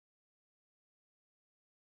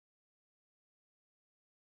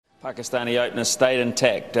Pakistani openers stayed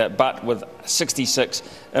intact, but with 66,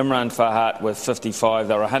 Imran Farhat with 55.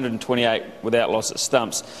 They were 128 without loss at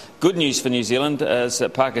stumps. Good news for New Zealand is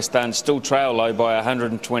that Pakistan still trail low by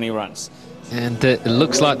 120 runs. And it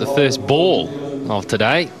looks like the first ball of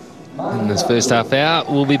today in this first half hour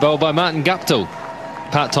will be bowled by Martin Guptill,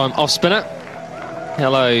 part-time off-spinner.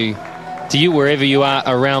 Hello to you wherever you are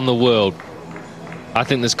around the world. I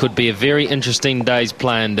think this could be a very interesting day's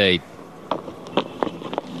play indeed.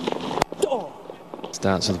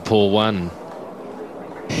 Starts with a poor one.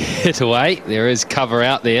 Hit away. There is cover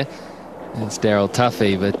out there. It's Daryl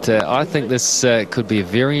Tuffy, but I think this could be a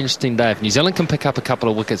very interesting day. If New Zealand can pick up a couple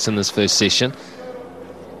of wickets in this first session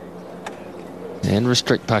and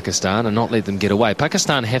restrict Pakistan and not let them get away,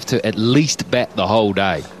 Pakistan have to at least bat the whole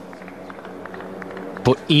day.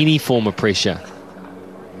 Put any form of pressure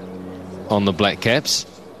on the Black Caps.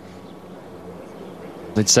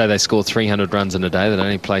 Let's say they score 300 runs in a day. That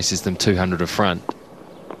only places them 200 front.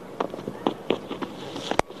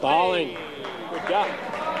 Bowling. Good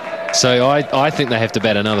job. So I think they have to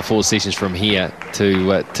bat another 4 sessions from here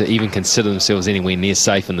to even consider themselves anywhere near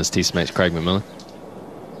safe in this Test match, Craig McMillan.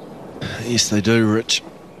 Yes, they do, Rich.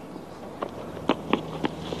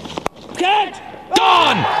 Catch!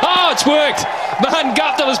 Gone! Oh, it's worked! Martin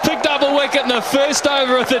Guptill has picked up a wicket in the first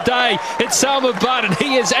over of the day. It's Salman Butt, and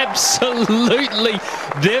he is absolutely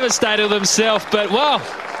devastated with himself. But, wow,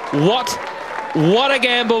 what a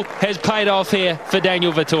gamble has paid off here for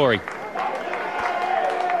Daniel Vettori.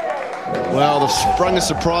 Well, they've sprung a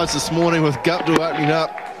surprise this morning with Guptill opening up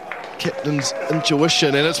captain's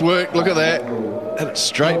intuition, and it's worked. Look at that. And it's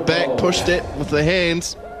straight back, pushed it with the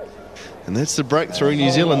hands. And that's the breakthrough New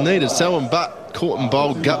Zealand needed. Salman Butt caught and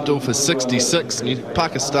bowled Guptill for 66, and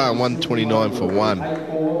Pakistan 129 for 1.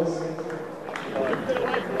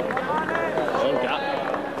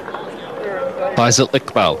 Faisal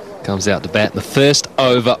Iqbal comes out to bat the first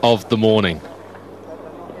over of the morning.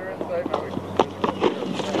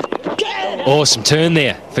 Awesome turn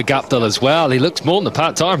there for Guptill as well. He looks more than the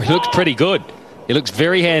part-time. He looks pretty good. He looks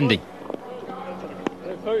very handy.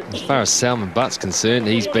 As far as Salman Butt's concerned,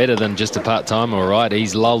 he's better than just a part-time, all right.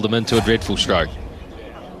 He's lulled him into a dreadful stroke.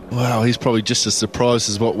 Wow, he's probably just as surprised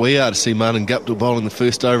as what we are to see Martin Guptill bowling the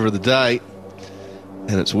first over of the day.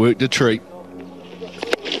 And it's worked a treat.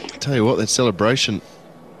 Tell you what, that celebration,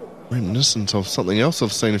 reminiscent of something else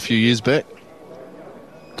I've seen a few years back.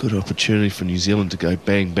 Good opportunity for New Zealand to go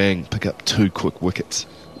bang, bang, pick up 2 quick wickets.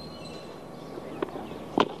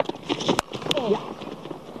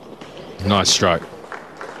 Nice stroke.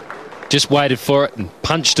 Just waited for it and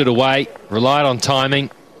punched it away. Relied on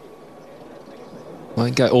timing.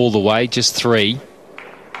 Won't go all the way, just 3.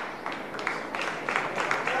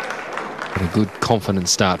 But a good, confident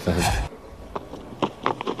start for him.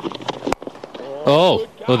 Oh,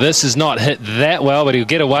 well, this is not hit that well, but he'll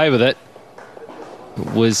get away with it.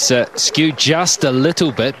 It was skewed just a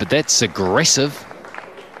little bit, but that's aggressive.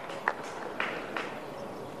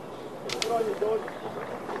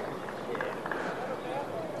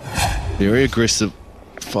 Very aggressive,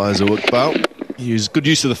 Faisal Iqbal. Good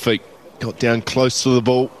use of the feet. Got down close to the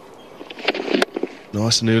ball.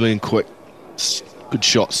 Nice and early and quick. Good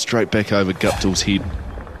shot straight back over Guptill's head.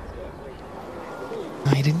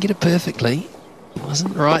 No, he didn't get it perfectly. He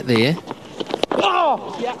wasn't right there.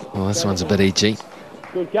 Oh, yeah. Well, this one's a bit edgy.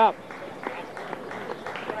 Good job.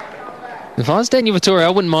 If I was Daniel Vettori, I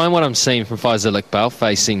wouldn't mind what I'm seeing from Faisal Iqbal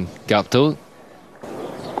facing Guptill.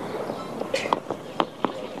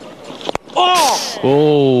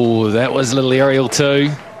 Oh, that was a little aerial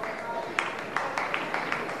too.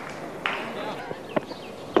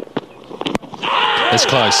 That's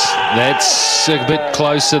close. That's a bit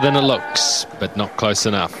closer than it looks, but not close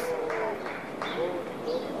enough.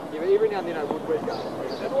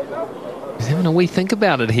 He's having a wee think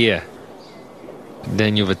about it here,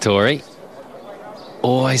 Daniel Vettori.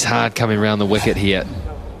 Always hard coming around the wicket here.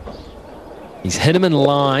 He's hit him in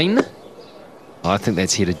line. I think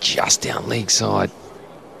that's headed just down leg side.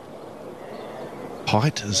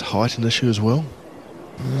 Height, is height an issue as well?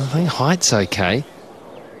 I think height's okay.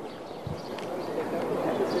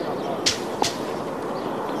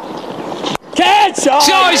 Catch!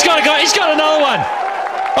 Oh, he's got another one.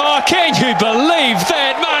 Oh, can you believe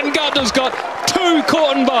that? Martin Guptill's got 2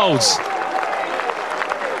 caught and bowls.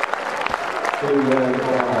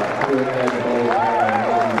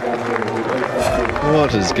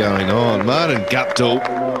 What is going on? Martin Guptill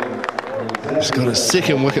has got a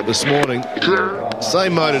 2nd wicket this morning.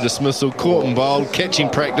 Same mode of dismissal, caught and bowled, catching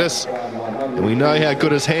practice. And we know how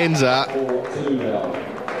good his hands are.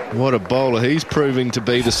 What a bowler he's proving to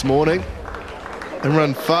be this morning.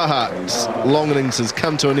 Imran Farhat's long innings has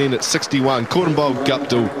come to an end at 61. Caught and bowled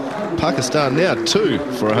Guptill. Pakistan now 2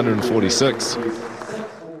 for 146.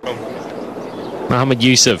 Mohammad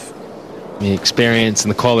Yusuf, the experience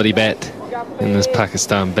and the quality bat in this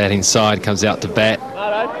Pakistan batting side, comes out to bat.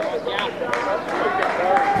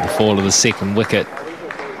 The fall of the second wicket,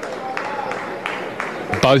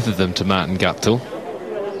 both of them to Martin Guptill.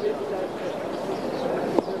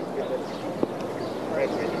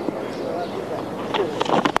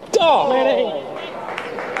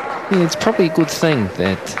 Yeah, it's probably a good thing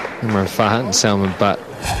that Imran Farhat and Salman Butt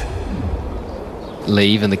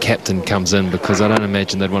leave and the captain comes in, because I don't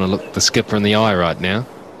imagine they'd want to look the skipper in the eye right now.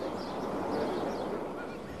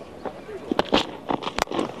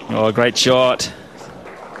 Oh, great shot.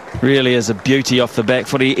 Really is a beauty off the back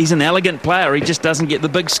foot. He's an elegant player. He just doesn't get the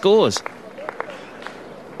big scores.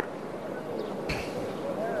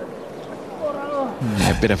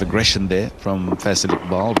 A bit of aggression there from Faisal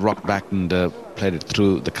Iqbal. Rocked back and played it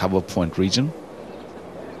through the cover point region.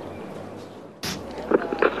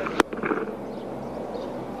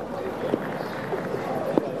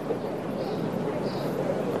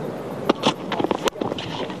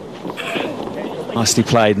 Nicely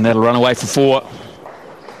played, and that'll run away for 4.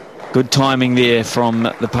 Good timing there from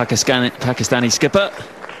the Pakistani skipper.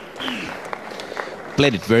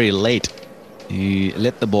 Played it very late. He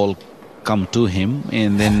let the ball come to him,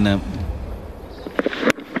 and then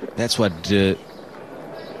that's what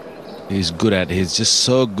he's good at. He's just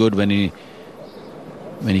so good when he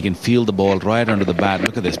can feel the ball right under the bat.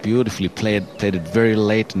 Look at this, beautifully played it very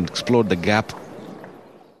late and explored the gap.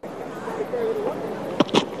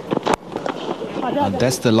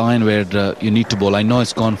 That's the line where you need to bowl. I know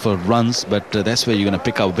it's gone for runs, but that's where you're going to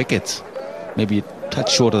pick up wickets. Maybe a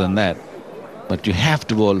touch shorter than that, but you have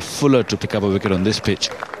to bowl fuller to pick up a wicket on this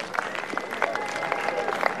pitch.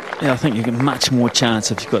 Yeah, I think you get much more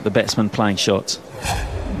chance if you've got the batsman playing shots.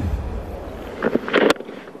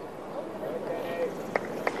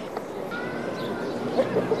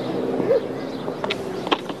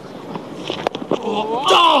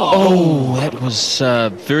 Oh, that was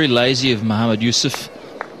very lazy of Mohammad Yusuf.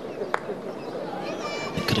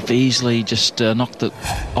 He could have easily just knocked it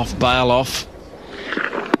off bail off.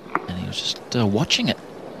 And he was just watching it.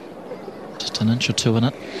 Just an inch or two in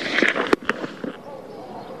it.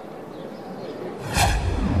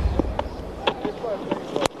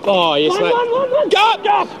 Oh, yes, mate. Go!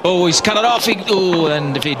 Oh, he's cut it off.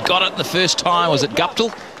 And if he'd got it the first time, was it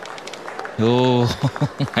Guptill? Oh,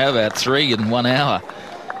 how about 3 in 1 hour?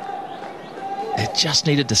 It just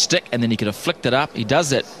needed to stick, and then he could have flicked it up. He does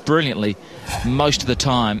that brilliantly most of the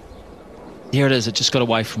time. Here it is. It just got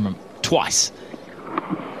away from him twice.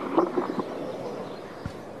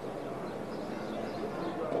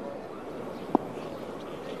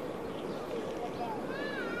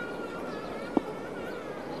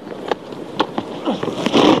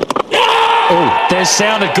 Oh, that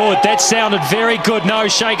sounded good. That sounded very good. No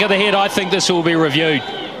shake of the head. I think this will be reviewed.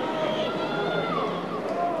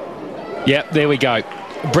 Yep, there we go.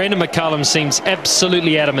 Brendan McCullum seems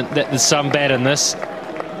absolutely adamant that there's some bat in this.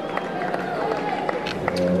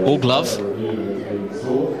 All glove.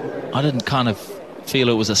 I didn't kind of feel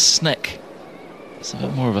it was a snick. It's a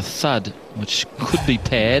bit more of a thud, which could be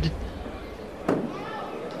pad.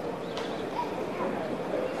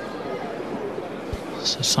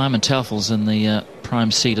 So Simon Taufel's in the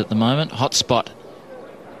prime seat at the moment. Hot spot.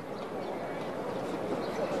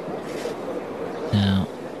 Now,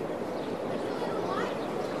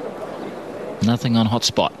 nothing on hot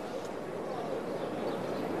spot.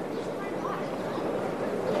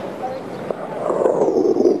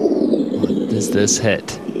 What does this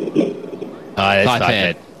hit? Oh, that's High thigh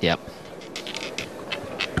pad. pad. Yep.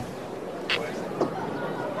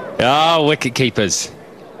 Oh, wicket keepers.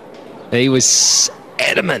 He was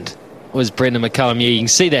adamant, was Brendan McCullum. Yeah, you can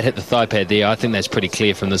see that hit the thigh pad there. I think that's pretty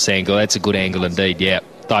clear from this angle. That's a good angle indeed, yeah.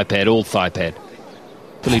 Thigh pad, all thigh pad.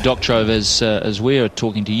 Billy Doctrove, as we're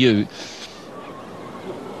talking to you,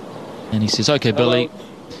 and he says, "Okay, Billy,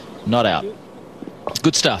 not out."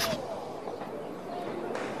 Good stuff.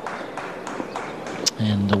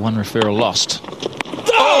 And one referral lost.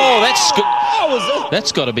 Oh, that's good.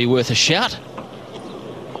 That's got to be worth a shout.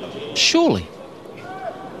 Surely.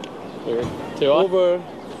 Over.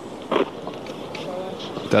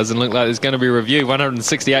 Doesn't look like there's going to be a review.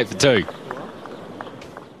 168 for 2.